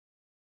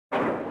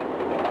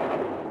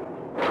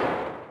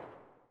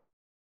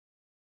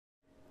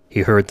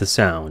he heard the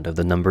sound of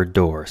the numbered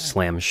door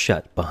slam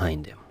shut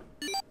behind him.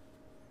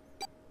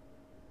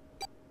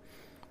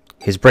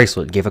 His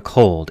bracelet gave a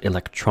cold,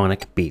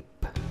 electronic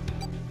beep.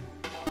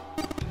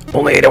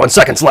 Only 81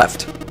 seconds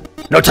left.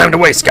 No time to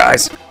waste,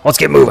 guys. Let's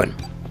get moving.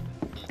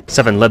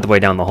 7 led the way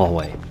down the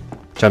hallway.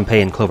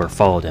 Junpei and Clover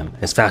followed him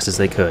as fast as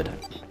they could.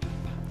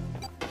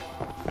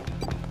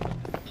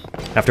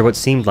 After what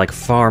seemed like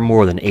far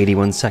more than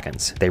 81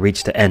 seconds, they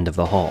reached the end of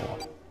the hall.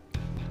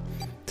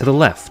 To the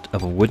left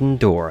of a wooden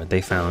door, they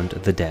found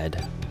the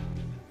dead.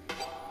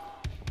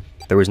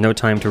 There was no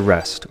time to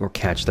rest or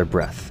catch their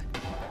breath.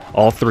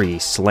 All three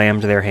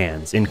slammed their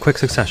hands in quick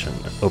succession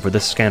over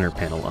the scanner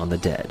panel on the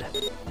dead.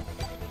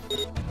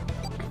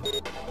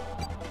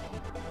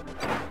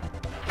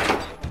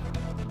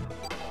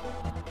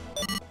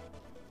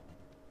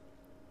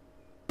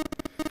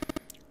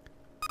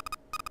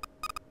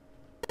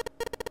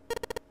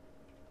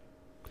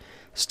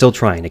 Still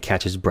trying to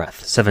catch his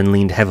breath, 7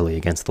 leaned heavily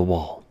against the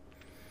wall.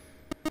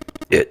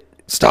 It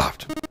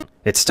stopped.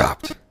 It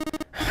stopped.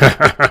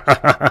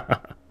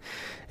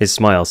 His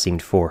smile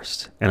seemed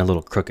forced and a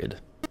little crooked.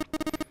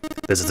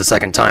 This is the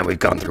second time we've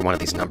gone through one of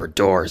these numbered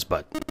doors,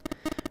 but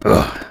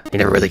you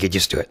never really get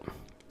used to it.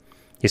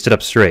 He stood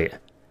up straight,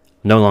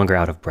 no longer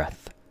out of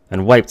breath,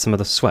 and wiped some of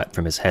the sweat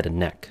from his head and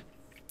neck.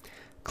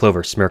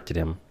 Clover smirked at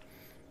him.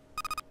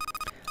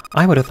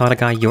 I would have thought a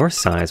guy your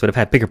size would have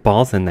had bigger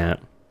balls than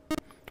that.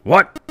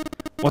 What?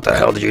 What the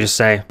hell did you just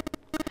say?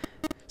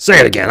 Say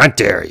it again, I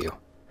dare you.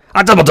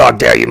 I double dog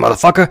dare you,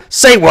 motherfucker.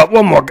 Say what?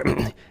 One more.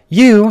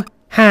 You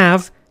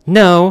have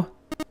no...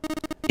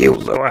 You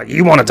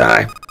want to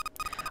die?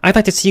 I'd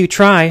like to see you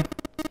try.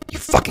 You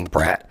fucking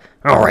brat.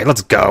 Alright,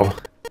 let's go.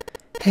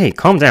 Hey,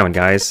 calm down,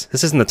 guys.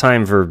 This isn't the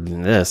time for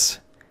this.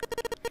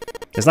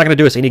 It's not going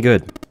to do us any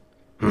good.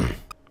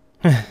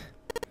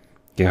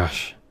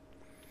 Gosh.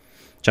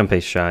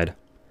 Junpei shied.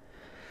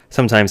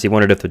 Sometimes he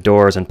wondered if the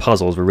doors and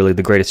puzzles were really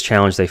the greatest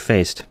challenge they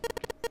faced.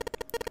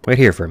 Wait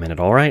here for a minute,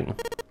 alright?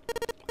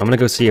 I'm gonna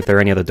go see if there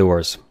are any other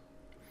doors.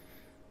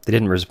 They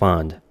didn't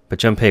respond, but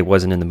Junpei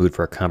wasn't in the mood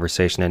for a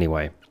conversation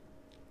anyway.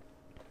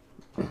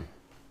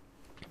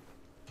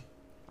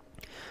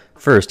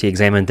 First, he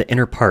examined the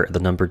inner part of the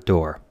numbered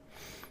door.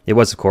 It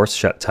was, of course,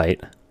 shut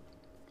tight.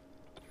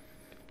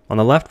 On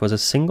the left was a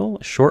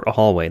single, short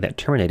hallway that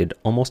terminated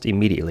almost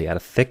immediately at a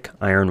thick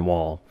iron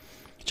wall.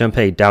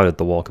 Junpei doubted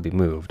the wall could be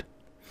moved.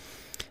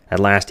 At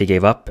last he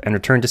gave up and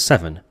returned to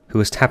 7, who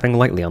was tapping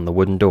lightly on the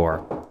wooden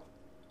door.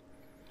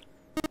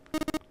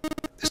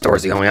 This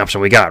door's the only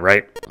option we got,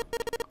 right?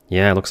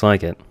 Yeah, it looks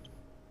like it.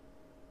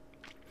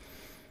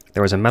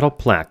 There was a metal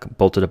plaque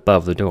bolted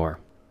above the door.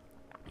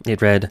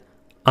 It read,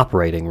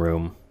 Operating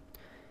Room.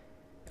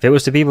 If it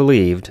was to be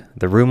believed,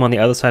 the room on the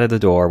other side of the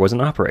door was an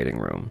operating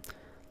room.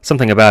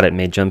 Something about it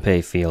made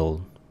Junpei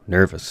feel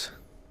nervous.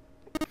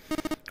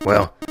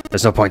 Well,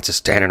 there's no point just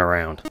standing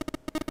around.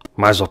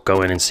 Might as well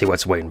go in and see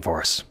what's waiting for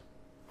us.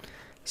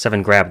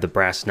 7 grabbed the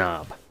brass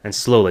knob and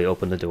slowly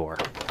opened the door.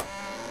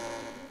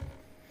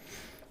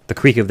 The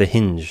creak of the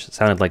hinge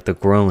sounded like the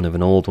groan of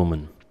an old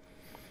woman.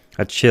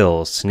 A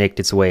chill snaked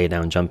its way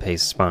down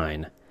Junpei's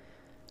spine.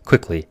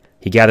 Quickly,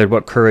 he gathered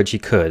what courage he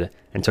could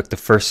and took the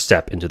first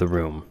step into the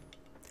room.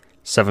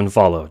 7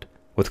 followed,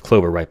 with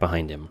Clover right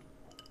behind him.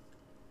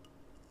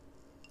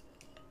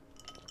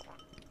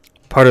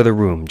 Part of the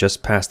room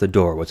just past the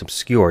door was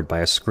obscured by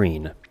a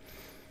screen.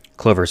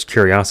 Clover's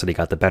curiosity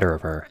got the better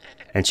of her,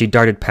 and she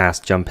darted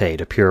past Junpei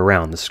to peer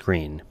around the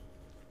screen.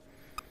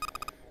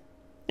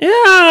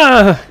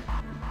 Yeah!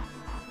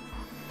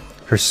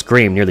 Her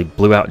scream nearly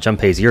blew out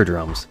Junpei's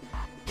eardrums.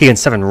 He and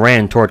 7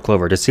 ran toward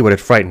Clover to see what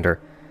had frightened her.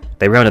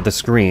 They rounded the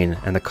screen,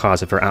 and the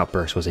cause of her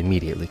outburst was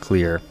immediately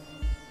clear.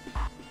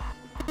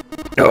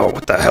 Oh,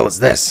 what the hell is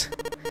this?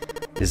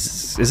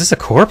 Is this a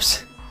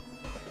corpse?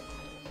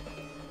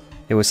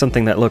 It was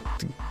something that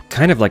looked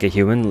kind of like a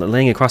human,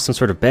 laying across some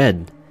sort of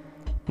bed.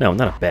 No,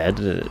 not a bed,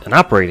 an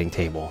operating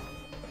table.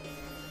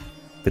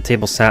 The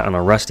table sat on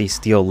a rusty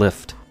steel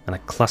lift, and a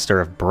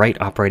cluster of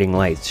bright operating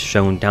lights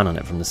shone down on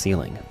it from the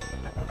ceiling.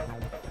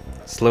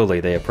 Slowly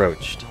they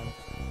approached.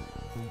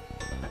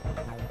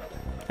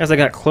 As they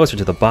got closer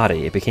to the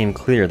body, it became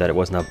clear that it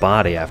wasn't a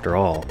body after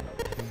all.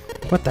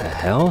 What the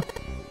hell?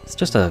 It's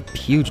just a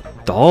huge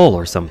doll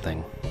or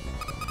something.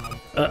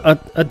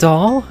 A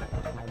doll?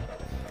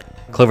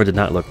 Clover did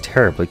not look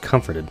terribly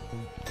comforted.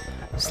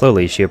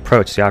 Slowly, she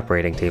approached the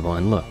operating table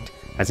and looked,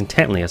 as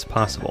intently as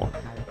possible,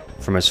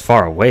 from as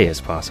far away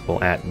as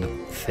possible, at the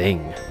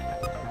thing.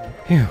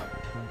 Phew.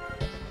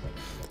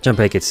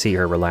 Junpei could see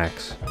her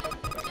relax.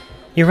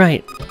 You're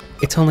right.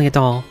 It's only a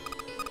doll.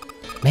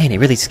 Man, it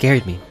really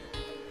scared me.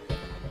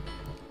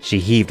 She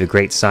heaved a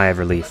great sigh of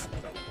relief,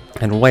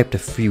 and wiped a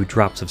few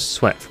drops of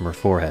sweat from her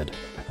forehead.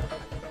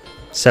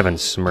 7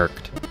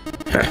 smirked.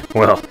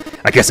 Well,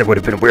 I guess it would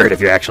have been weird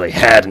if you actually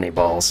had any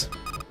balls.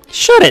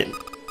 Shut it!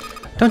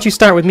 Don't you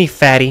start with me,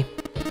 fatty.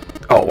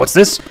 Oh, what's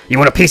this? You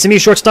want a piece of me,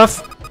 short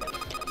stuff?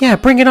 Yeah,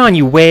 bring it on,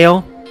 you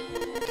whale!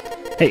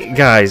 Hey,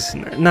 guys,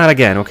 not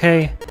again,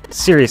 okay?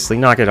 Seriously,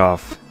 knock it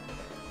off.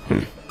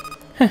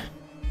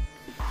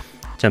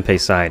 Junpei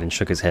sighed and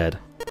shook his head.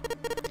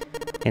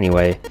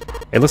 Anyway,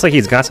 it looks like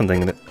he's got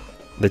something that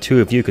the two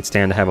of you could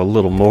stand to have a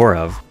little more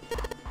of.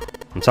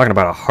 I'm talking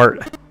about a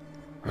heart.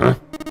 Huh?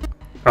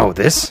 Oh,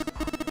 this?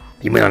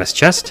 You mean on his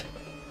chest?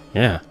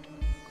 Yeah.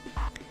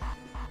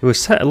 It was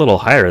set a little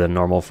higher than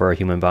normal for a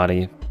human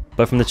body,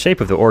 but from the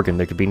shape of the organ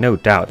there could be no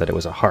doubt that it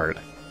was a heart.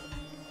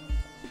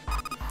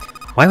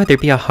 Why would there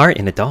be a heart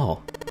in a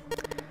doll?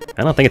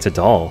 I don't think it's a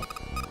doll.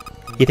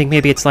 You think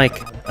maybe it's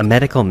like a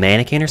medical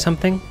mannequin or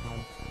something?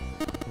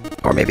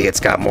 Or maybe it's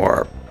got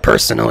more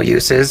personal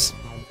uses?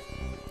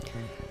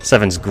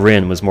 Seven's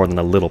grin was more than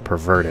a little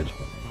perverted.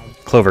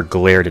 Clover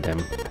glared at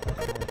him.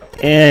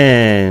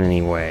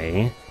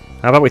 Anyway,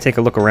 how about we take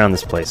a look around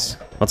this place?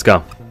 Let's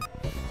go.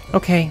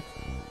 Okay.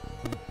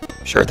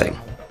 Sure thing.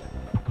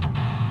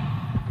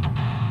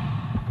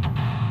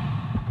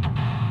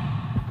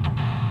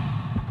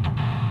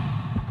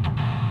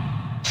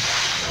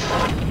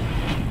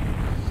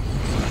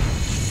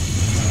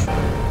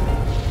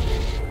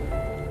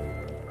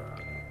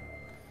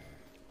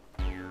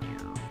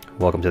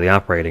 Welcome to the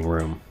operating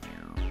room.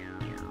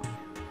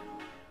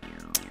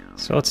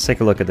 So let's take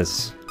a look at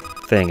this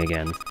thing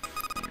again.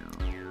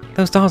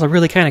 Those dolls are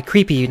really kind of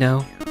creepy, you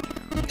know.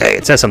 Hey,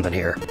 it says something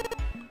here.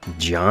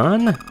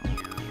 John?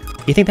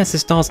 You think that's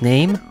this doll's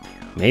name?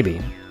 Maybe.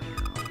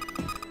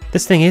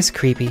 This thing is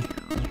creepy.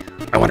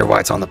 I wonder why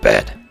it's on the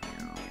bed.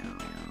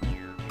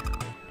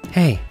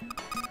 Hey,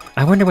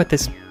 I wonder what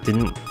this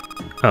didn't...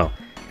 Oh,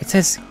 it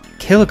says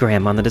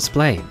kilogram on the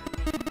display.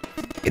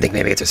 You think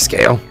maybe it's a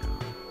scale?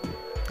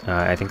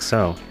 I think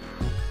so.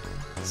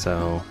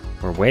 So,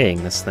 we're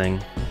weighing this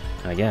thing,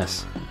 I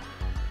guess.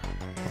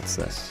 What's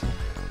this?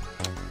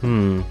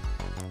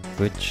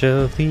 Which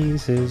of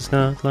these is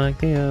not like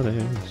the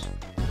others?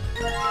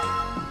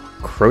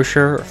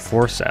 Crochet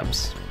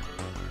forceps.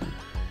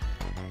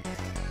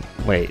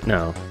 Wait,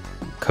 no.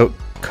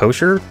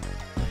 Kosher?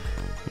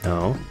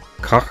 No.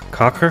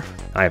 Cocker?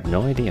 I have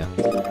no idea.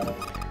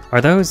 Are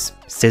those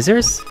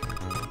scissors?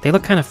 They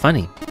look kind of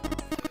funny.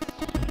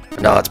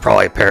 No, it's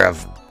probably a pair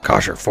of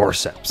kosher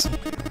forceps.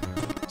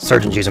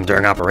 Surgeons use them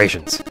during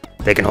operations.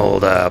 They can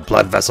hold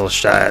blood vessels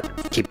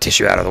shut, keep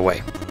tissue out of the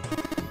way.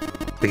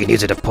 We can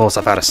use it to pull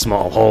stuff out of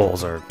small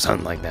holes or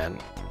something like that.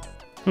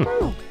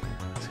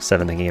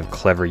 Seven thinking of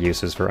clever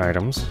uses for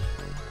items.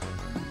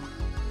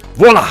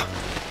 Voila!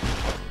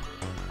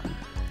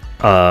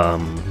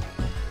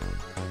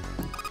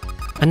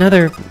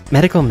 Another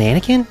medical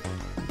mannequin?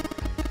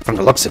 From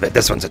the looks of it,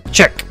 this one's a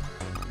chick.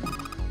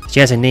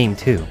 She has a name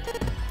too.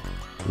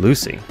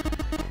 Lucy.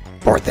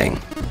 Poor thing.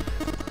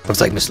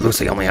 Looks like Miss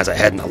Lucy only has a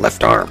head and a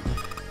left arm.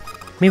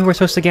 Maybe we're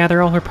supposed to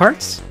gather all her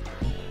parts?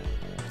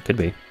 Could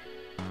be.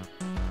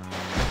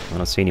 I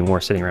don't see any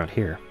more sitting around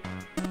here.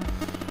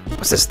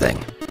 What's this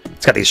thing?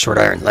 It's got these short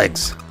iron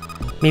legs.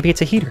 Maybe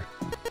it's a heater.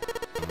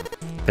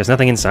 There's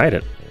nothing inside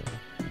it.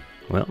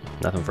 Well,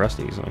 nothing for us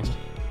to use at least.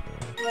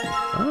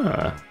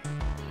 Ah.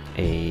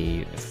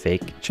 A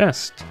fake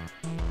chest.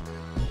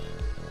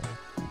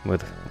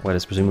 With what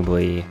is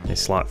presumably a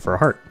slot for a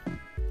heart.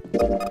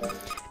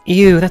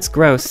 Ew, that's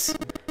gross.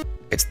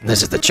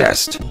 This is the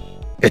chest.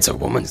 It's a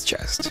woman's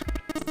chest.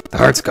 The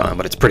heart's gone,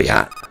 but it's pretty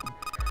hot.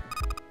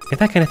 If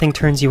that kind of thing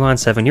turns you on,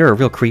 Seven, you're a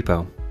real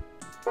creepo.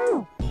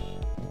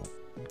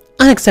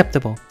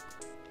 Unacceptable.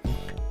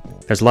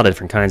 There's a lot of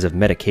different kinds of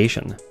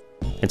medication.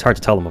 It's hard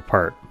to tell them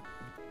apart.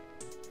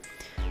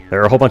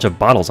 There are a whole bunch of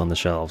bottles on the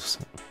shelves.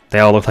 They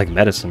all look like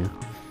medicine.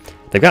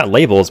 They've got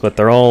labels, but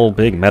they're all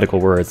big medical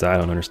words that I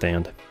don't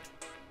understand.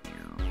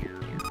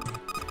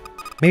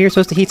 Maybe you're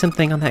supposed to heat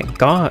something on that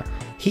gauze.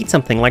 Heat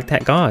something like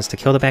that gauze to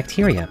kill the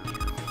bacteria.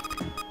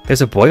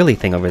 There's a boily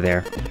thing over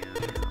there.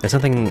 There's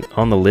nothing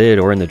on the lid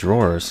or in the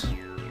drawers.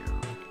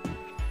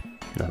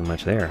 Nothing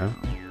much there, huh?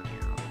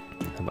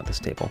 How about this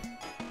table?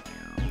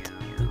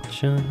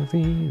 Okay.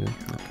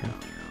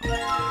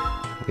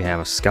 We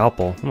have a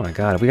scalpel. Oh my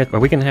god, are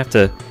we gonna have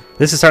to...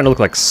 This is starting to look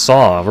like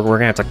Saw. We're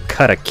gonna have to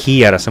cut a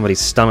key out of somebody's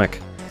stomach.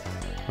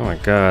 Oh my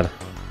god.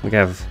 We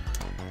have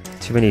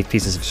too many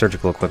pieces of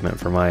surgical equipment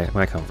for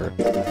my comfort.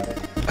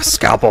 A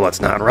scalpel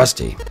that's not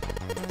rusty.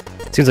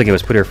 Seems like it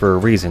was put here for a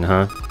reason,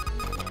 huh?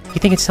 You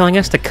think it's telling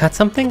us to cut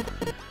something?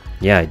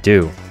 Yeah, I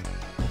do.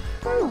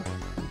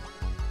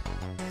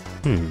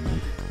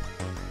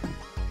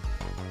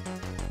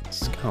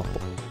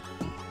 Scalpel.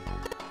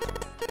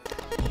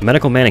 A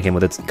medical mannequin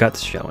with its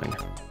guts showing.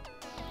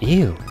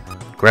 Ew.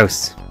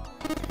 Gross.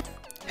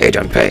 Hey,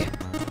 Junpei.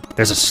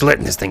 There's a slit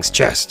in this thing's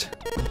chest.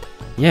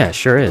 Yeah, it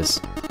sure is.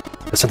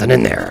 There's something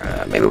in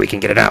there. Maybe we can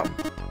get it out.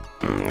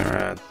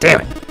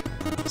 Damn it.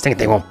 This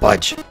thing won't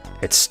budge.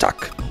 It's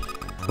stuck.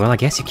 Well, I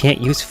guess you can't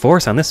use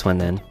force on this one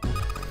then.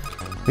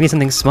 We need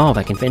something small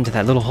that can fit into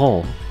that little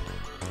hole.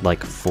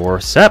 Like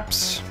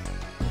forceps.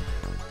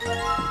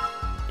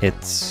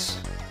 It's...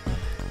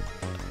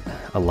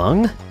 a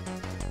lung?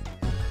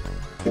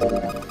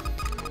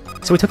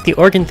 So we took the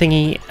organ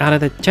thingy out of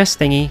the chest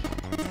thingy.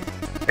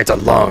 It's a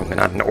lung,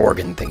 not an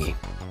organ thingy.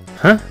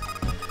 Huh?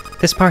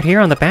 This part here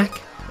on the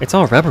back? It's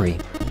all rubbery.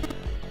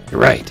 You're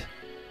right.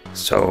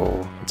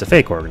 So... It's a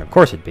fake organ, of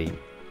course it'd be.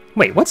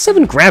 Wait, what's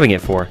 7 grabbing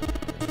it for?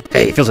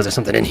 Hey, it feels like there's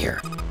something in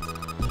here.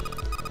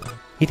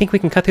 You think we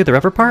can cut through the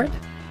rubber part?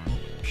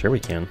 Sure we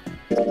can.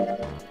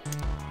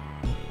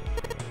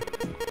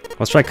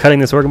 Let's try cutting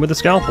this organ with a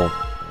scalpel.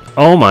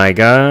 Oh my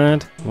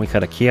god! We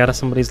cut a key out of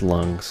somebody's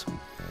lungs.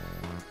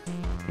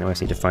 Now I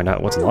just need to find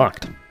out what's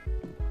locked.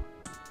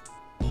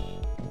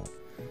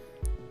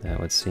 That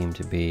would seem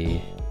to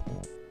be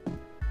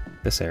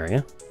this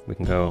area. We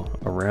can go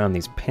around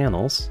these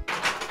panels.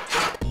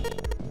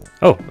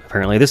 Oh,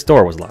 apparently this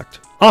door was locked.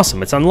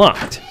 Awesome, it's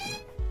unlocked!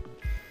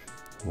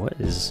 What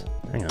is...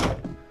 hang on.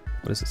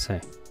 What does it say?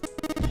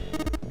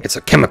 It's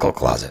a chemical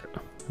closet.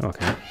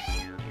 Okay.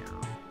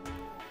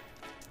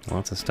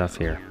 Lots of stuff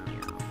here.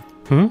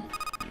 Hmm?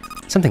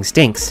 Something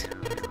stinks.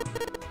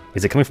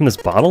 Is it coming from this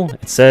bottle?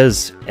 It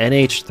says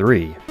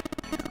NH3.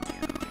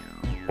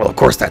 Well, of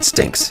course that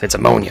stinks. It's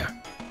ammonia.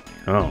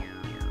 Oh.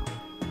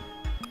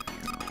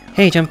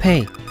 Hey,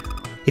 Junpei.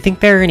 You think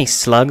there are any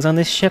slugs on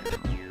this ship?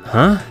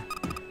 Huh?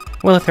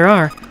 Well, if there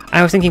are,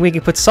 I was thinking we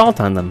could put salt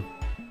on them.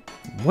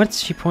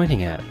 What's she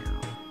pointing at?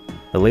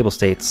 The label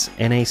states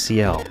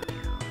NaCl.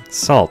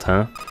 Salt,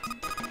 huh?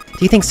 Do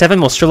you think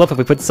 7 will shrivel up if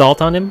we put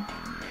salt on him?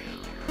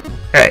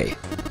 Hey,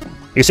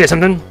 you say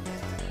something?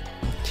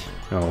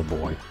 Oh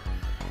boy.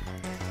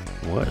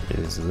 What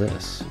is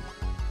this?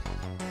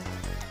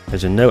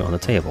 There's a note on the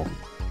table.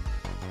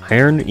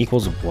 Iron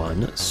equals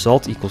 1,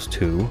 salt equals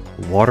 2,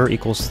 water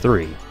equals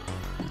 3.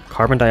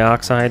 Carbon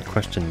dioxide,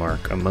 question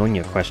mark,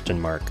 ammonia, question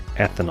mark,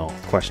 ethanol,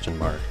 question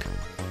mark.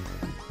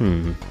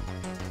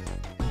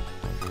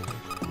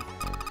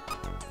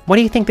 What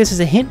do you think this is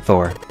a hint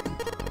for?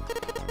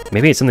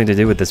 Maybe it's something to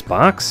do with this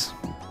box?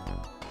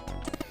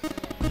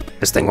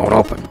 This thing won't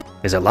open.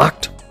 Is it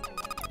locked?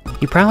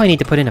 You probably need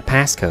to put in a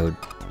passcode.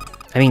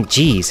 I mean,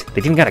 geez,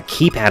 they've even got a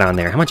keypad on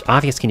there. How much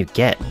obvious can you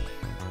get?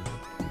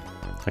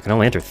 I can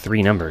only enter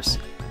 3 numbers.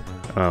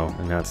 Oh,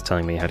 and now it's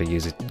telling me how to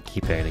use a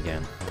keypad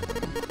again.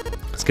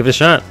 Let's give it a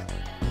shot.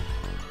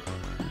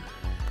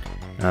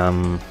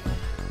 Oh,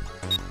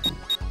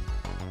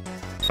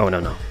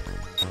 no.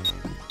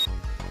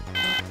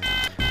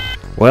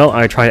 Well,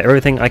 I tried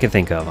everything I could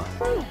think of.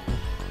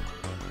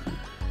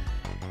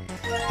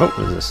 Oh,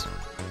 what is this?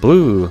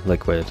 Blue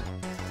liquid.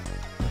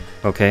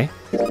 Okay.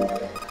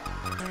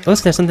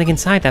 Listen, there's something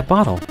inside that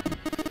bottle.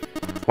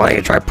 Why don't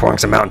you try pouring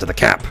some out into the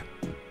cap?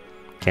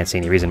 Can't see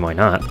any reason why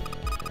not.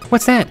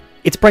 What's that?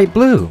 It's bright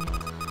blue.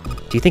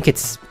 Do you think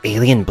it's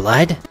alien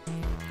blood?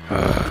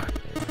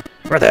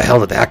 Where the hell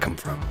did that come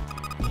from?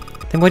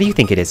 Then what do you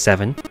think it is,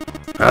 7?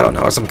 I don't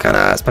know, some kind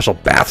of special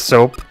bath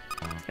soap?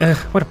 Ugh,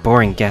 what a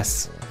boring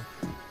guess.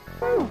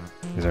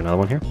 Is there another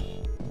one here?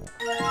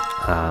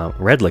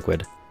 Red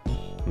liquid.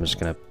 I'm just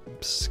gonna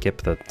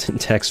skip the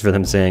text for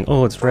them saying,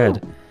 oh, it's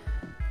red.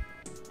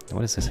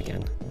 What is this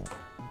again?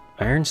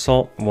 Iron,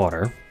 salt,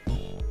 water.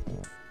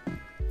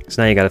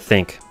 So now you gotta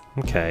think.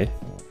 Okay.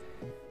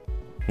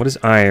 What is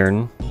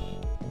iron?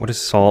 What is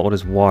salt? What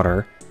is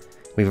water?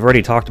 We've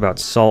already talked about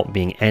salt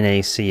being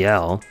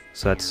NaCl,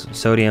 so that's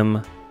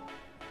sodium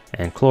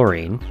and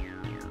chlorine.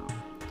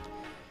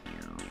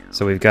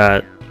 So we've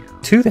got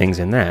 2 things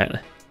in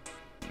that.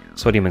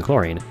 Sodium and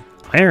chlorine.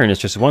 Iron is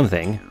just one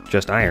thing,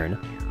 just iron.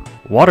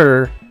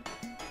 Water,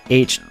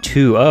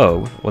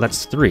 H2O, well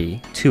that's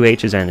 3. 2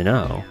 H's and an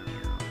O.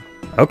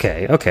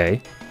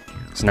 Okay.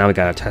 So now we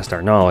gotta test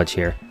our knowledge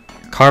here.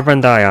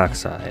 Carbon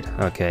dioxide,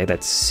 okay,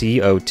 that's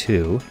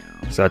CO2,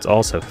 so that's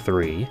also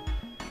 3.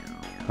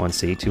 1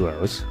 C, 2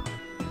 O's.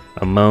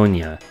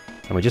 Ammonia,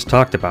 and we just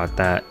talked about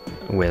that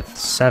with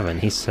 7.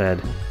 He said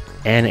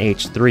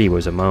NH3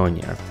 was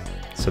ammonia,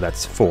 so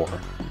that's 4.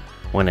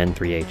 1 N,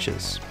 3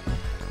 H's.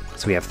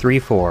 So we have 3,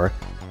 4,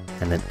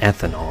 and then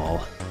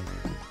ethanol.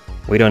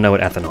 We don't know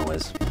what ethanol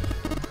is.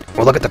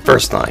 Well, look at the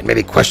first line.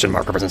 Maybe question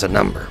mark represents a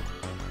number.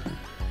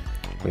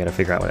 We gotta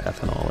figure out what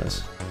ethanol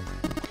is.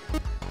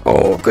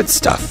 Oh, good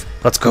stuff.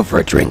 Let's go for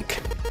a drink.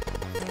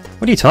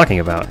 What are you talking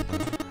about?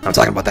 I'm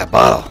talking about that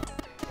bottle.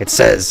 It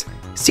says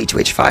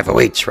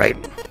C2H5OH, right?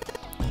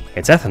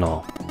 It's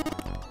ethanol.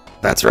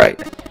 That's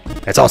right.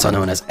 It's also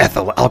known as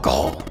ethyl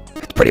alcohol.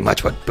 It's pretty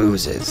much what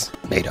booze is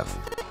made of.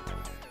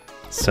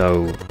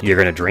 So, you're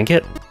gonna drink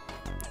it?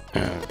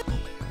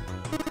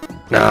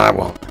 No, I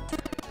won't.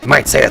 It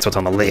might say that's what's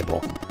on the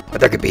label, but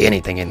there could be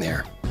anything in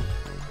there.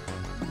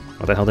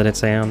 What the hell did it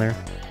say on there?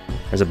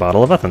 There's a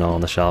bottle of ethanol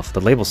on the shelf.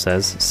 The label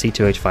says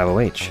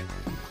C2H5OH.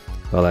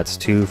 Well, that's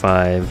 2,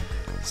 5,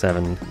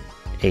 7,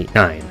 8,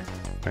 9,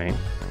 right?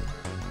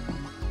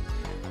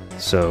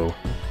 So,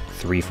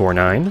 3, 4,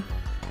 9?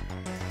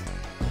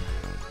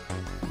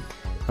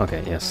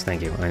 Okay, yes,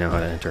 thank you. I know how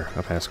to enter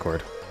a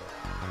passcode.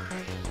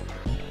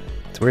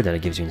 It's weird that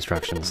it gives you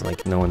instructions,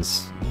 like no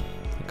one's...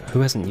 Like,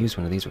 who hasn't used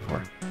one of these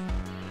before?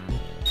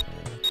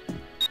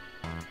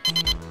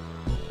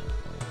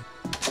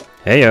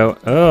 Heyo!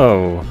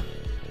 Oh!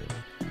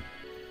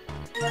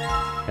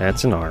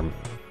 That's an arm.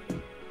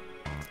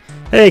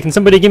 Hey, can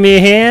somebody give me a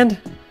hand?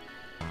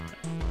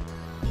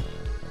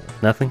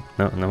 Nothing?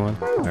 No one?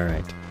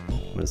 Alright.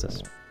 What is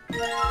this?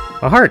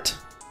 A heart!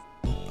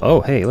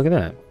 Oh, hey, look at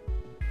that.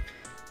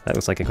 That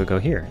looks like it could go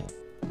here.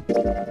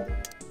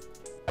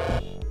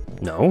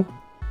 No?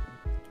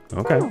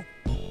 Okay.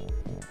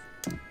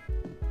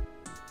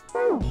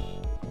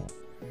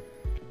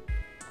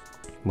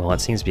 Well,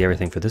 that seems to be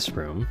everything for this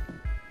room.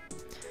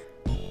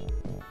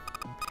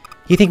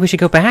 You think we should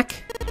go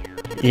back?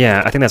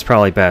 Yeah, I think that's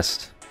probably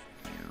best.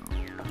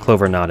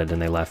 Clover nodded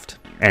and they left.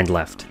 And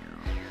left.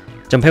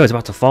 Junpei was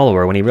about to follow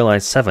her when he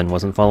realized Seven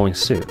wasn't following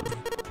suit.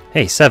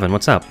 Hey, Seven,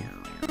 what's up?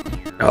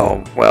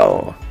 Oh,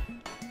 well...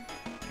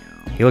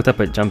 He looked up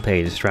at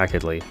Junpei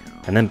distractedly,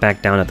 and then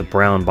back down at the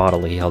brown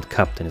bottle he held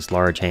cupped in his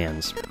large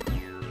hands.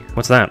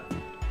 What's that?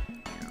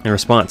 In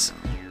response,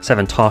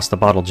 Seven tossed the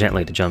bottle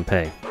gently to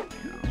Junpei.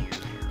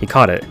 He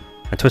caught it,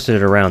 and twisted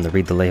it around to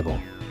read the label.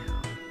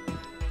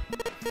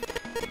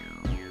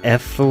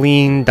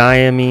 Ethylene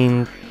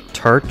diamine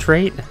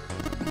tartrate?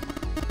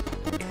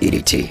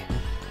 EDT.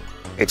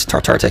 It's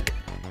tartartic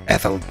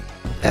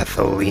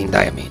ethylene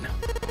diamine.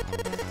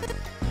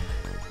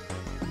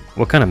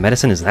 What kind of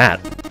medicine is that?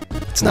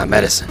 It's not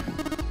medicine.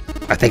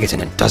 I think it's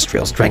an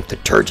industrial strength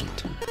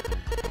detergent.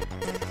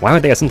 Why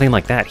would they have something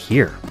like that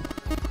here?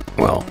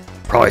 Well,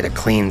 probably to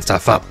clean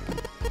stuff up.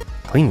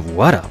 Clean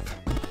what up?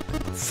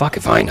 Fuck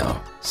if I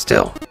know.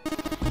 Still,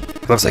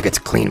 it looks like it's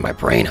cleaned my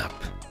brain up.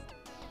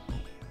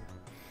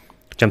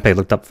 Junpei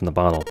looked up from the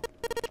bottle.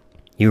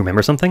 You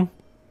remember something?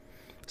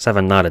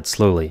 Seven nodded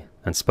slowly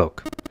and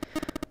spoke.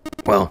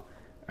 Well,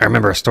 I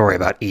remember a story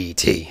about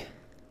EDT.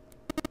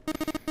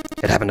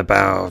 It happened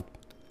about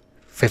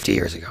 50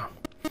 years ago.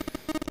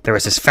 There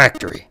was this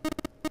factory,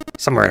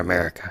 somewhere in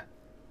America,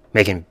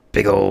 making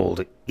big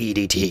old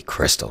EDT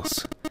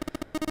crystals.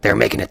 They were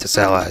making it to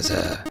sell as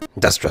a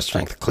industrial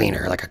strength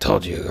cleaner, like I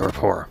told you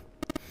before.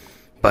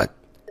 But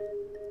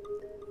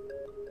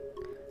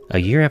a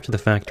year after the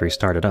factory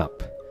started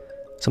up,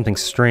 something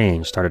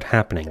strange started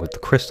happening with the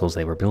crystals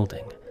they were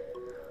building.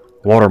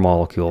 Water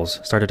molecules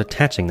started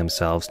attaching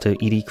themselves to the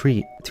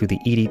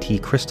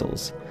EDT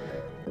crystals.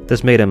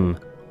 This made them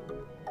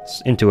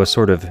into a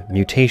sort of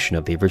mutation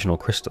of the original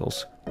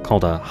crystals,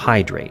 called a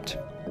hydrate.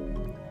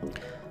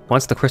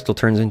 Once the crystal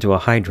turns into a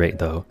hydrate,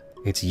 though,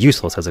 it's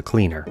useless as a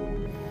cleaner.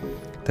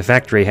 The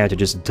factory had to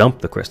just dump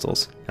the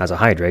crystals. As a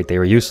hydrate, they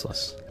were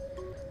useless.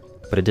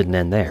 But it didn't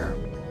end there.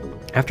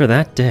 After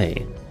that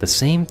day, the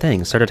same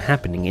thing started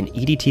happening in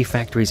EDT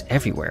factories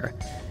everywhere,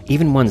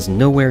 even ones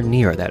nowhere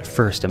near that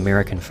first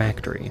American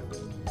factory.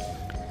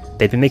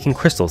 They'd been making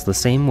crystals the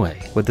same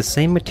way, with the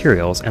same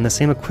materials and the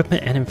same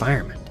equipment and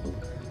environment.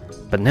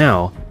 But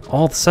now,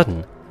 all of a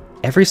sudden,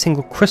 every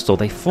single crystal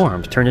they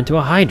formed turned into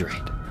a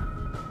hydrate.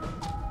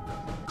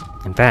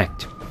 In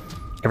fact,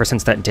 ever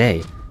since that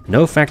day,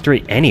 no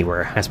factory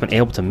anywhere has been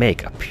able to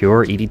make a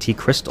pure EDT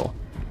crystal.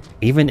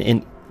 Even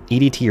in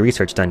EDT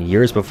research done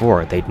years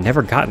before, they'd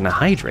never gotten a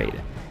hydrate.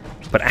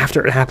 But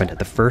after it happened at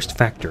the first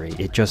factory,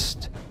 it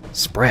just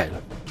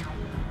spread.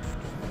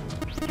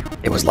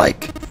 it was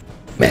like...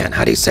 Man,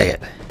 how do you say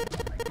it?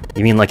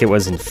 You mean like it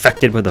was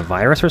infected with a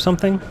virus or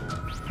something?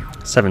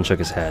 Seven shook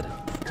his head.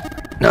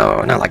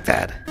 No, not like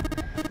that.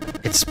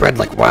 It spread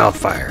like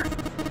wildfire.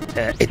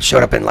 It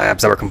showed up in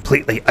labs that were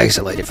completely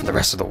isolated from the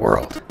rest of the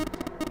world.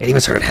 It even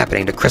started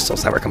happening to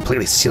crystals that were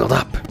completely sealed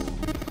up.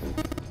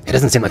 It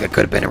doesn't seem like it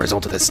could have been a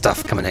result of this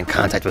stuff coming in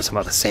contact with some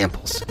of the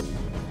samples.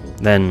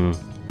 Then...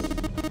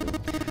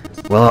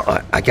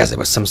 Well, I guess it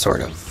was some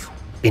sort of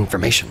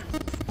information.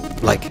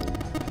 Like,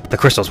 the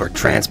crystals were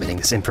transmitting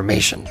this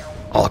information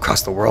all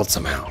across the world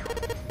somehow.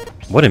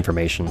 What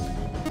information?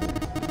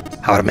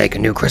 How to make a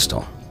new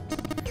crystal.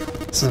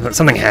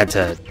 Something had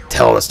to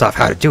tell the stuff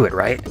how to do it,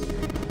 right?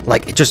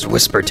 Like, it just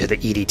whispered to the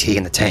EDT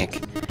in the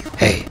tank,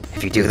 hey,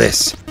 if you do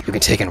this, you can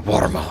take in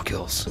water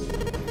molecules.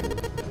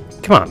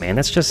 Come on, man,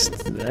 that's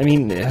just... I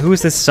mean, who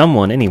is this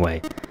someone,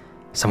 anyway?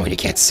 Someone you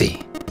can't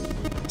see.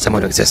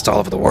 Someone who exists all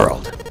over the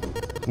world.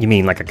 You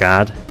mean like a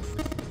god?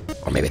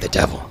 Or maybe the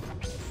devil.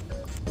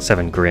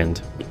 Seven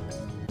grinned.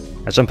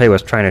 As Junpei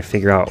was trying to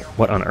figure out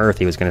what on earth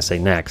he was going to say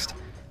next,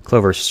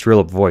 Clover's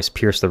shrill voice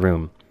pierced the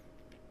room.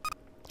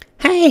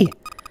 Hey!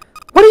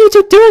 What are you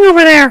two doing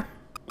over there?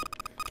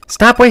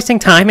 Stop wasting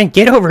time and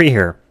get over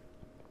here.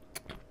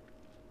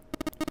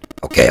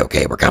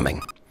 Okay, we're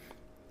coming.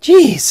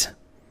 Jeez.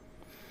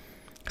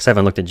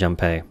 Seven looked at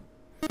Junpei.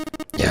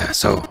 Yeah,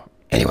 so,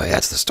 anyway,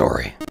 that's the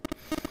story.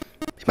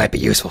 It might be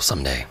useful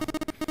someday.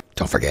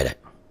 Don't forget it.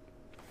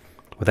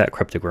 With that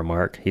cryptic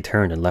remark, he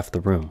turned and left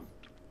the room.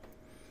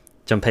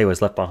 Junpei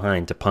was left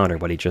behind to ponder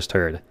what he just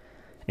heard.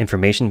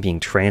 Information being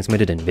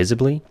transmitted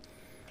invisibly?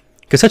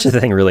 Could such a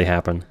thing really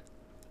happen?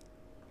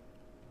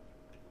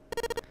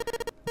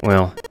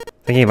 Well,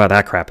 thinking about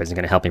that crap isn't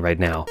going to help me right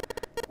now.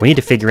 We need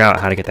to figure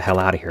out how to get the hell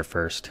out of here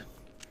first.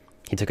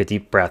 He took a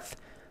deep breath,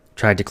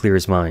 tried to clear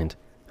his mind,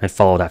 and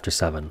followed after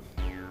Seven.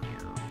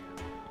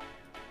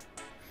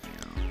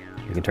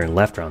 You can turn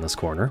left around this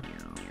corner.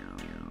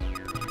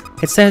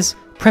 It says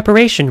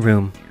preparation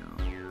room.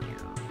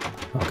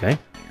 Okay.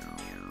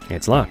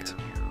 It's locked.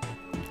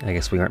 I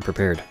guess we aren't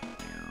prepared.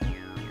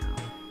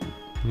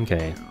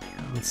 Okay,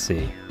 let's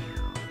see.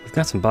 We've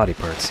got some body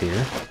parts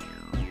here.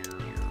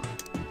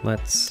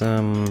 Let's,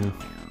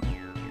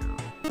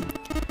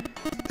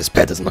 This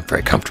bed doesn't look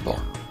very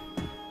comfortable.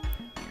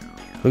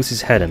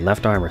 Lucy's head and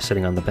left arm are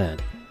sitting on the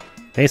bed.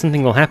 Maybe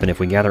something will happen if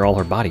we gather all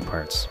her body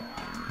parts.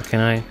 Can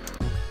I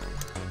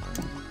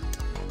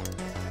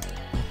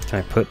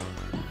put...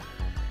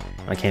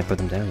 I can't put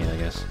them down yet, I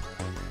guess.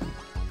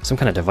 Some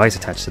kind of device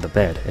attached to the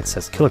bed. It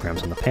says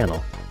kilograms on the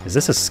panel. Is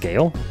this a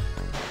scale?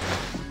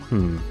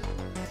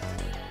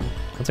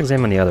 Let's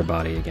examine the other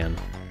body again.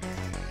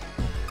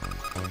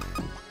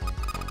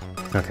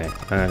 Okay,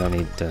 I don't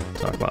need to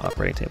talk about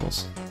operating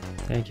tables.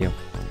 Thank you.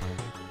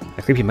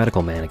 A creepy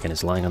medical mannequin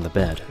is lying on the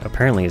bed.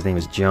 Apparently his name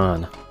is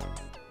John.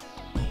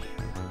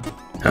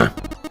 Huh?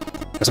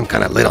 There's some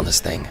kind of lid on this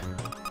thing.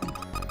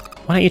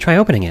 Why don't you try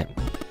opening it?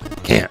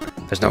 Can't.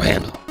 There's no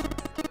handle.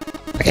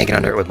 I can't get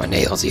under it with my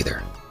nails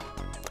either.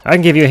 I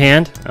can give you a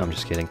hand. Oh, I'm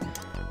just kidding.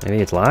 Maybe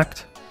it's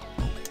locked?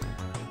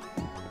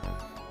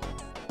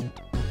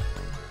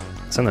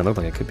 Something that looked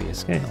like it could be a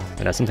scale.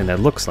 It has something that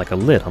looks like a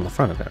lid on the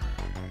front of it.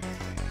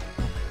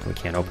 We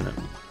can't open it.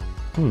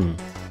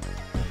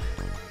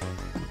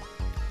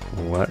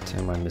 What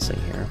am I missing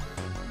here?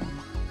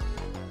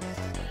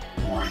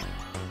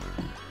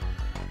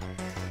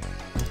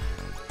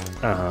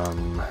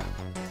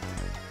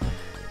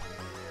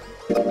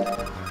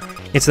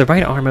 It's the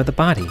right arm of the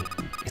body.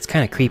 It's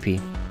kind of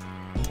creepy.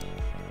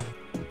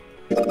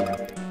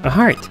 A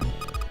heart!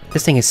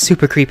 This thing is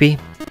super creepy.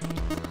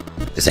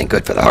 This ain't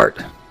good for the heart.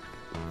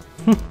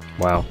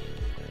 Wow.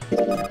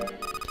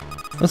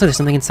 Looks like there's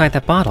something inside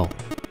that bottle.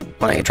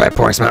 Why don't you try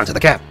pouring some out into the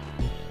cap?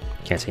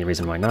 Can't see any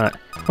reason why not.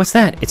 What's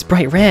that? It's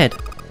bright red.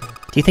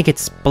 Do you think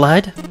it's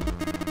blood?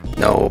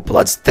 No,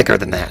 blood's thicker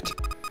than that.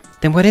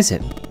 Then what is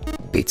it?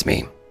 Beats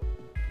me.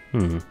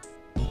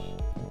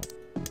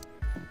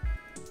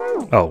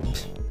 Oh,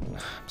 I'm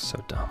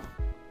so dumb.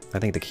 I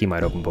think the key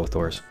might open both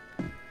doors.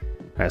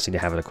 I just need to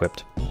have it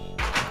equipped.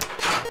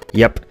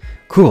 Yep.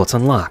 Cool, it's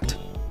unlocked.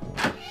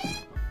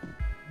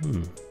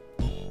 I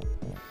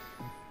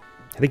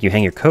think you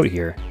hang your coat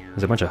here.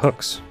 There's a bunch of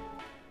hooks.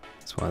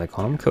 That's why they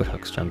call them coat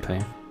hooks,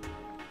 Junpei.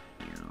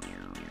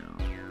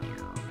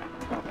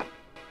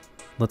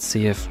 Let's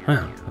see if...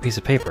 a piece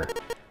of paper.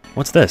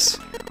 What's this?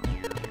 Is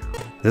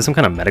this some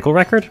kind of medical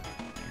record?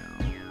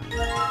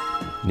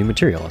 New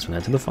material has been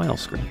added to the file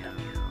screen.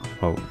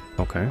 Oh,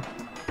 okay.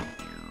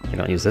 You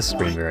don't use this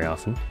screen very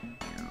often.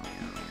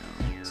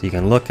 So you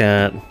can look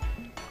at...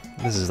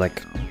 This is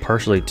like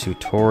partially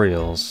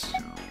tutorials.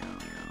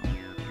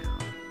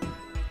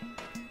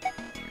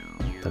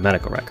 The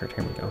medical record,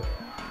 here we go.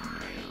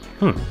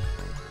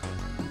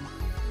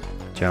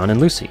 John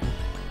and Lucy.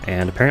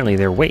 And apparently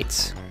their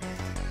weights.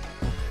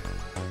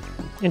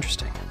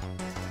 Interesting.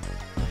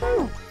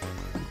 I'm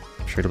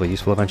sure it'll be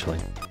useful eventually.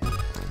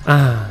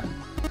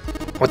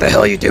 What the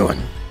hell are you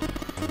doing?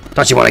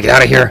 Don't you want to get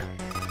out of here?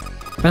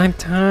 But I'm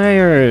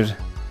tired.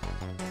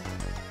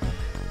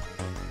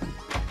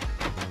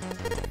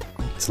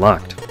 It's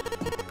locked.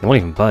 It won't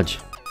even budge.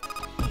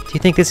 Do you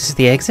think this is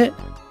the exit?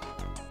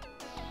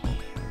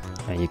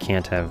 And you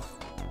can't have...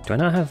 Do I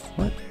not have...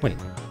 What? Wait.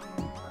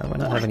 How do I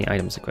not have any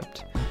items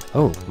equipped?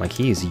 Oh, my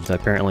keys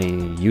apparently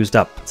used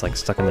up. It's like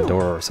stuck in the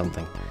door or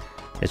something.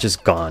 It's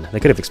just gone. They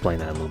could have explained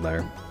that a little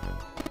better.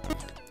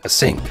 A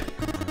sink.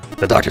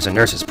 The doctors and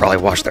nurses probably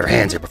washed their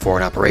hands here before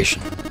an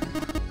operation.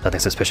 Nothing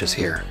suspicious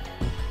here.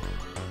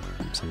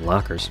 Some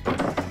lockers.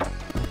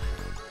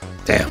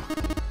 Damn.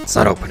 It's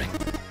not opening.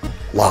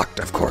 Locked,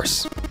 of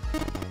course.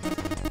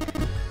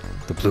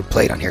 The blue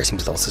plate on here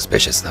seems a little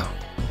suspicious, though.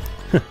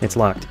 It's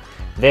locked.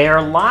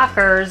 They're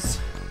lockers.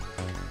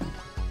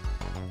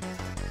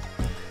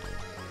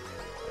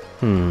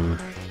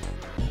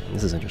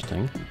 This is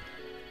interesting.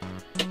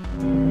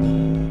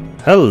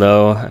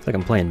 Hello. I feel like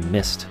I'm playing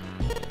Myst.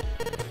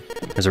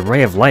 There's a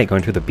ray of light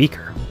going through the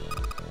beaker.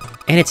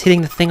 And it's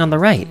hitting the thing on the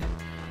right.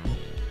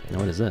 Now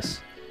what is this?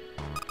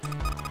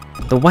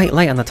 The white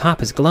light on the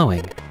top is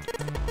glowing.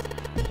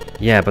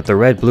 Yeah, but the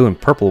red, blue, and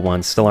purple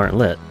ones still aren't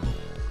lit.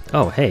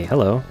 Oh, hey,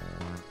 hello.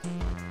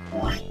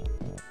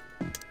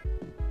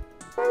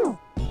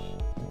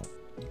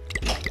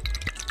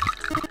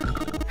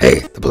 Hey,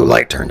 the blue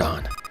light turned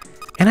on.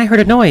 And I heard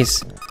a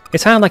noise.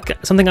 It sounded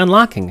like something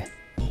unlocking.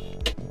 I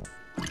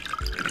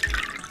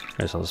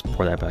guess I'll just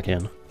pour that back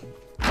in.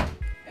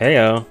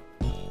 Heyo.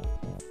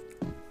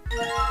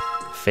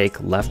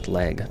 Fake left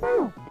leg.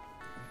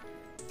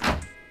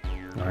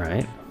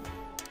 Alright.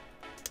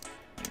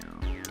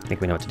 I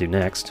think we know what to do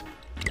next.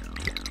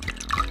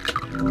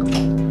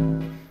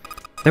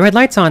 The red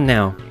light's on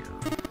now.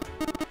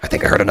 I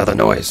think I heard another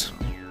noise.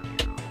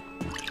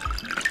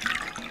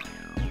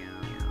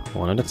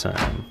 One at a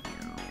time.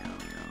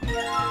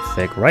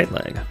 Fake right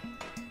leg.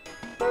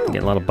 I'm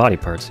getting a lot of body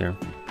parts here.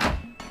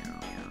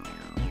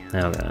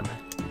 Now then.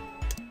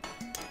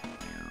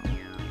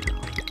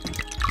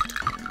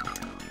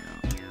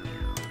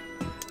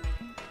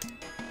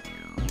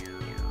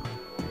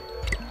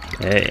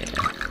 Hey.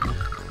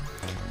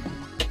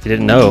 If you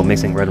didn't know,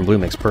 mixing red and blue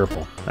makes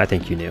purple. I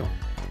think you knew.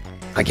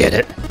 I get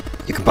it.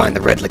 You combine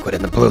the red liquid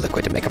and the blue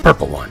liquid to make a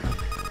purple one.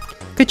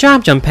 Good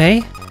job,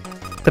 Junpei.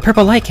 The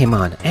purple light came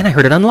on, and I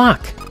heard it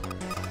unlock.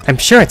 I'm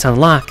sure it's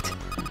unlocked.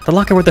 The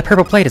locker with the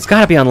purple plate has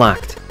got to be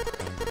unlocked.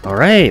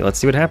 Alright, let's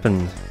see what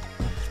happened.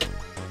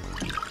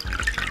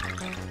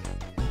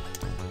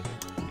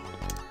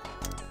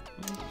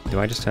 Do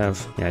I just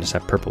have... Yeah, I just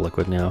have purple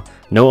liquid now.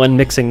 No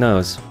unmixing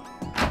those.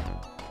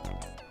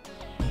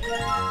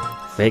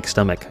 Fake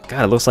stomach.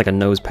 God, it looks like a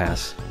nose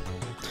pass.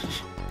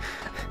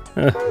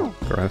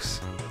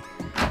 Gross.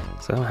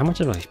 So, how much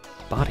of a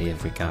body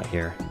have we got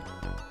here?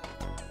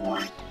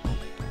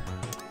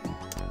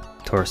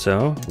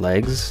 Torso,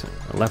 legs,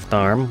 a left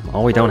arm.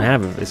 All we don't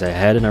have is a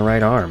head and a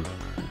right arm.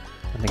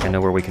 I think I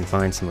know where we can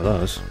find some of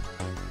those.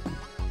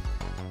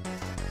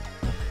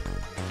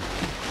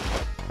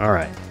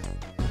 Alright.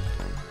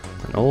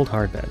 An old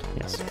hard bed,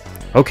 yes.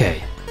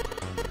 Okay.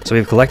 So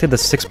we've collected the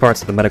 6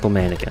 parts of the medical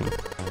mannequin.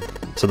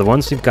 So the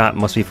ones we've got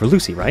must be for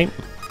Lucy, right?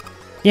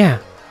 Yeah.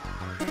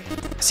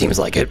 Seems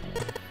like it.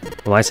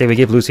 Well, I say we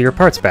give Lucy her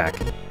parts back.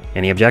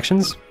 Any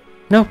objections?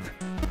 Nope.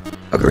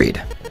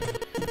 Agreed.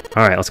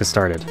 Alright, let's get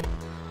started.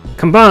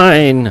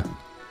 Combine!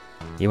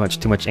 You watch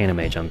too much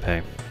anime,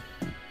 Junpei.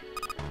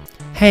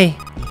 Hey,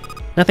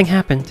 nothing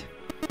happened.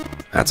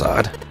 That's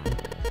odd.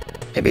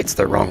 Maybe it's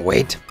the wrong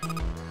weight?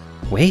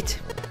 Wait.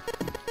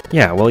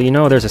 Yeah, well, you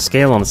know there's a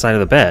scale on the side of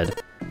the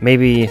bed.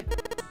 Maybe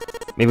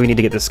we need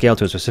to get the scale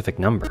to a specific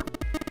number.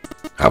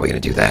 How are we gonna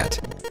do that?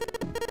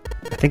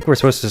 I think we're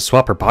supposed to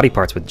swap her body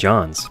parts with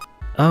John's.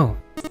 Oh.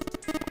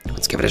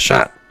 Let's give it a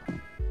shot.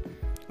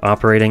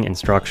 Operating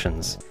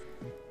instructions.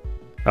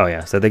 Oh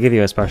yeah, so they give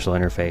you a special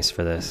interface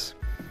for this.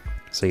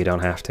 So you don't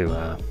have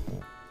to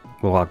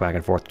walk back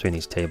and forth between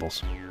these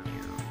tables.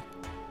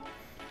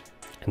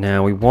 And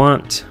now we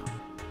want...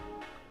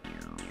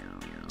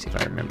 Let's see if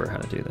I remember how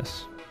to do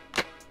this.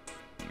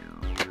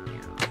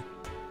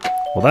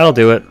 Well, that'll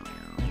do it.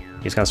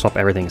 You just gotta swap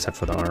everything except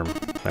for the arm.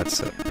 That's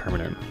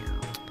permanent.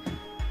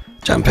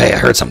 Junpei, I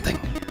heard something.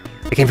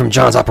 It came from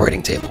John's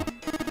operating table.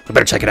 We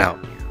better check it out.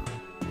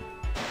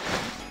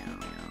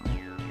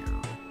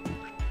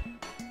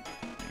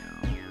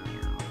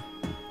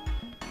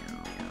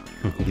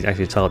 You can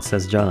actually tell it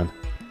says John.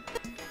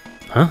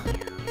 Huh?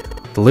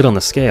 The lid on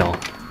the scale.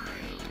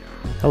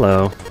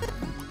 Hello.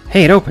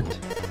 Hey, it opened.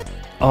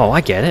 Oh,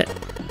 I get it.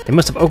 It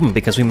must have opened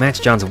because we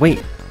matched John's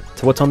weight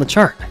to what's on the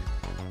chart.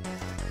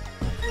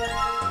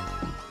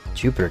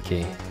 Jupiter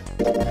key.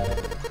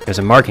 There's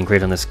a marking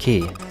grid on this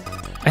key.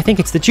 I think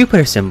it's the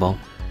Jupiter symbol.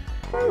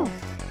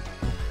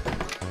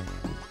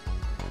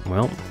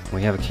 Well,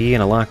 we have a key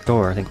and a locked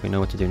door. I think we know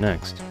what to do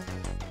next.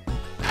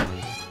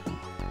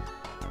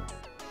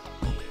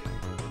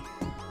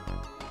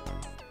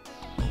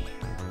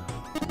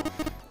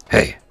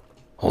 Hey,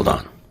 hold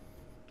on.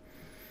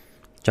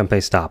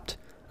 Junpei stopped,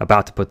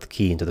 about to put the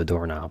key into the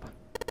doorknob.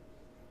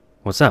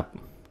 What's up?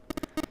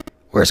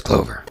 Where's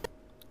Clover?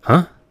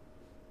 Huh?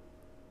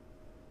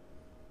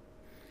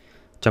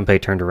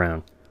 Junpei turned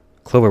around.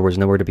 Clover was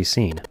nowhere to be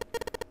seen.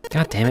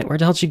 God damn it, where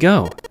the hell'd she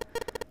go?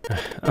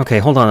 Okay,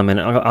 hold on a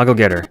minute. I'll go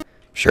get her.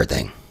 Sure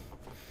thing.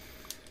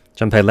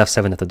 Junpei left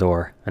Seven at the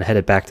door and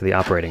headed back to the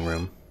operating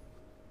room.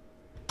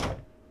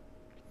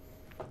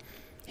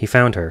 He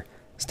found her,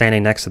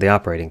 standing next to the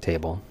operating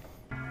table.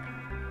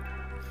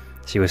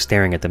 She was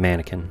staring at the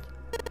mannequin.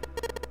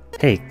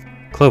 Hey,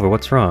 Clover,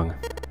 what's wrong?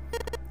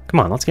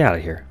 Come on, let's get out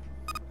of here.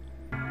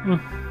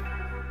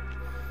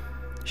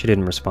 She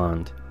didn't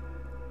respond.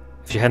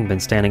 If she hadn't been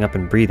standing up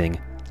and breathing,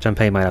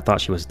 Junpei might have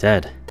thought she was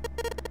dead.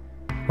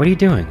 What are you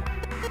doing?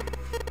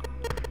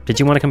 Did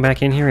you want to come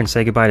back in here and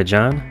say goodbye to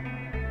John?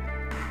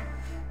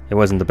 It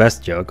wasn't the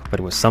best joke, but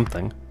it was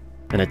something.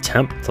 An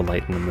attempt to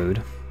lighten the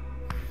mood.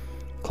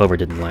 Clover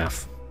didn't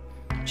laugh.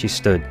 She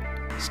stood,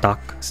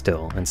 stock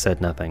still, and said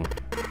nothing.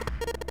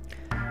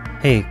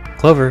 Hey,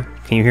 Clover,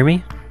 can you hear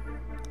me?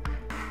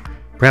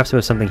 Perhaps it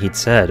was something he'd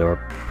said, or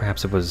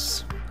perhaps it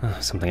was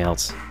something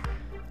else.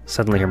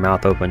 Suddenly her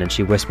mouth opened and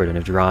she whispered in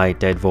a dry,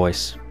 dead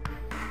voice.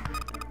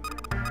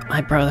 My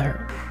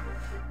brother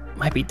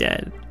might be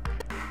dead.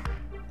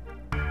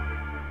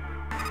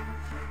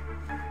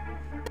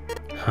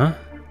 Huh?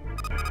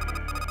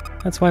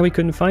 That's why we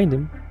couldn't find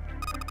him.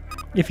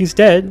 If he's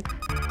dead,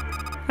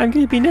 I'm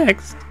gonna be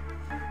next.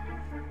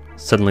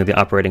 Suddenly the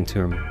operating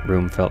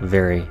room felt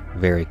very,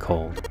 very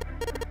cold.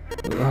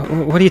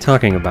 What are you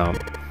talking about?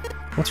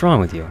 What's wrong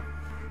with you?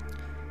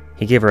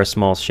 He gave her a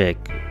small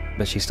shake,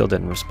 but she still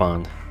didn't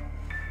respond.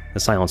 The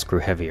silence grew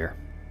heavier.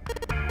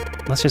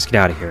 Let's just get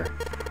out of here.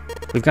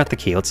 We've got the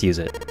key, let's use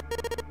it.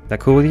 That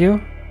cool with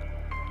you?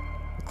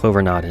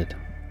 Clover nodded,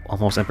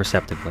 almost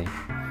imperceptibly.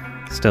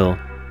 Still,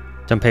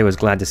 Junpei was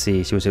glad to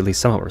see she was at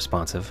least somewhat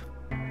responsive.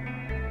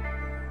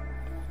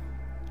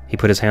 He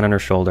put his hand on her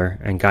shoulder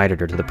and guided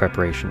her to the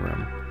preparation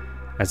room.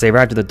 As they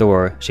arrived at the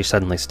door, she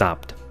suddenly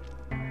stopped.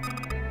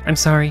 I'm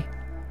sorry.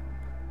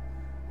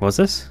 What was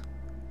this?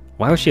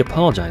 Why was she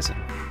apologizing?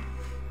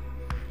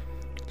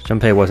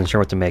 Junpei wasn't sure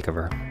what to make of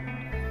her.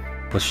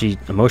 Was she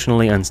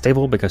emotionally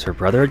unstable because her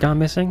brother had gone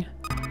missing?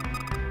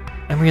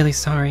 I'm really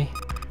sorry.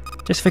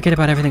 Just forget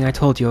about everything I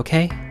told you,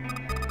 okay?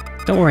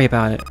 Don't worry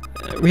about it.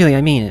 Really,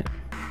 I mean it.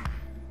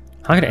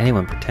 How could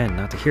anyone pretend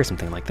not to hear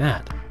something like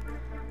that?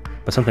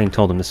 but something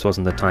told him this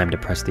wasn't the time to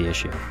press the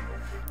issue.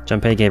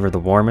 Junpei gave her the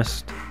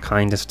warmest,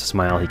 kindest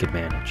smile he could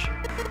manage.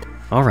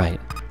 "All right.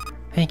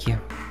 Thank you."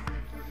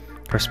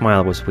 Her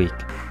smile was weak.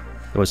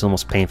 It was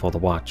almost painful to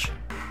watch.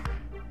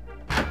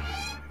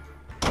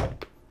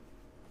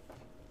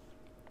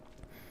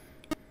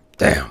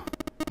 Damn,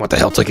 what the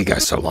hell took you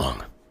guys so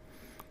long?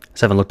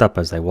 Seven looked up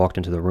as they walked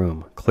into the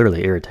room,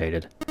 clearly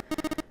irritated.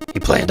 You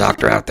playing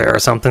doctor out there or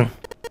something?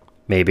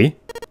 Maybe.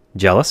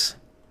 Jealous?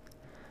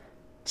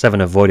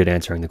 Seven avoided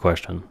answering the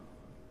question.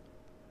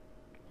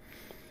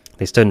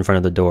 They stood in front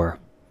of the door.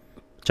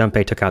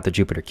 Junpei took out the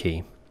Jupiter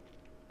key.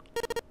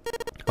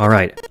 "All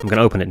right, I'm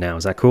gonna open it now.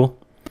 Is that cool?"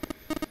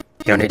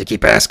 You don't need to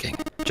keep asking.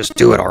 Just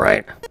do it,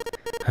 alright?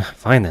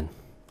 Fine then.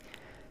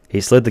 He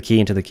slid the key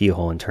into the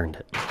keyhole and turned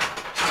it.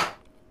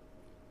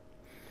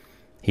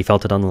 He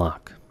felt it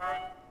unlock.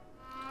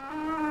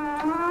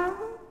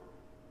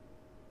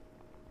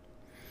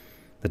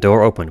 The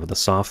door opened with a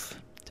soft,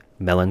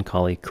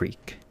 melancholy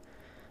creak.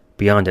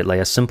 Beyond it lay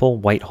a simple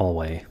white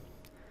hallway.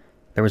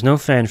 There was no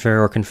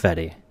fanfare or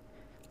confetti.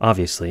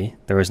 Obviously,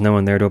 there was no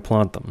one there to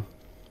applaud them.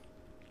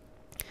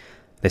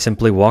 They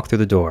simply walked through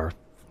the door.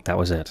 That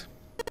was it.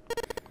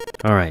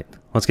 "All right,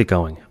 let's get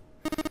going."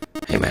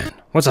 Hey man,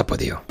 what's up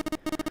with you?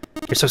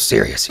 You're so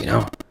serious, you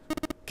know?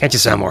 Can't you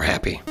sound more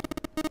happy?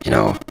 You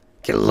know,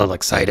 get a little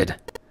excited.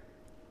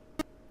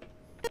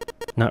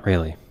 Not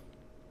really.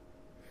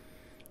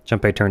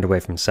 Junpei turned away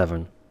from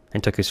Seven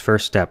and took his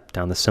first step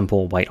down the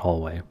simple white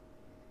hallway.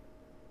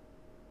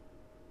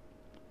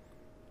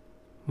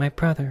 "My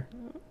brother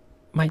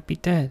might be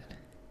dead.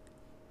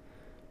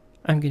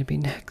 I'm gonna be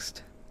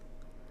next."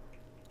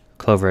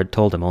 Clover had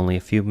told him only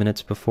a few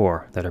minutes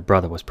before that her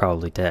brother was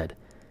probably dead,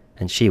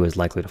 and she was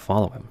likely to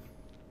follow him.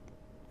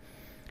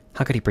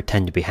 How could he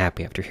pretend to be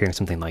happy after hearing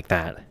something like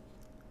that?